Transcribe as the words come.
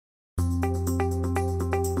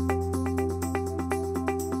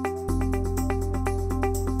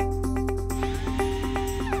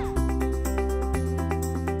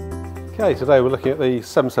Okay, today we're looking at the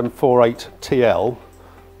 7748TL,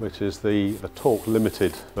 which is the torque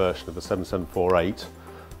limited version of the 7748.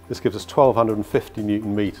 This gives us 1250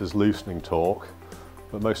 Newton meters loosening torque,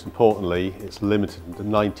 but most importantly it's limited to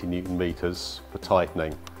 90 Newton meters for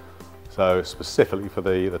tightening. So specifically for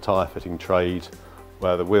the tyre fitting trade,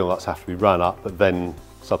 where the wheel nuts have to be run up but then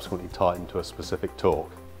subsequently tightened to a specific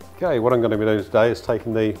torque. Okay, what I'm going to be doing today is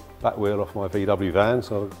taking the back wheel off my VW van,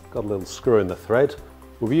 so I've got a little screw in the thread.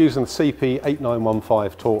 We'll be using the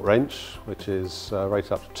CP7948 torque wrench, which is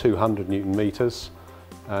rated up to 200 Newton meters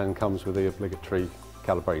and comes with the obligatory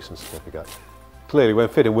calibration certificate. Clearly when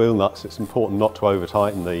fitting wheel nuts it's important not to over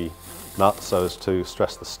tighten the nuts so as to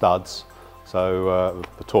stress the studs, so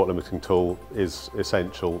the torque limiting tool is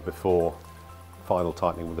essential before final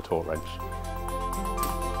tightening with the torque wrench.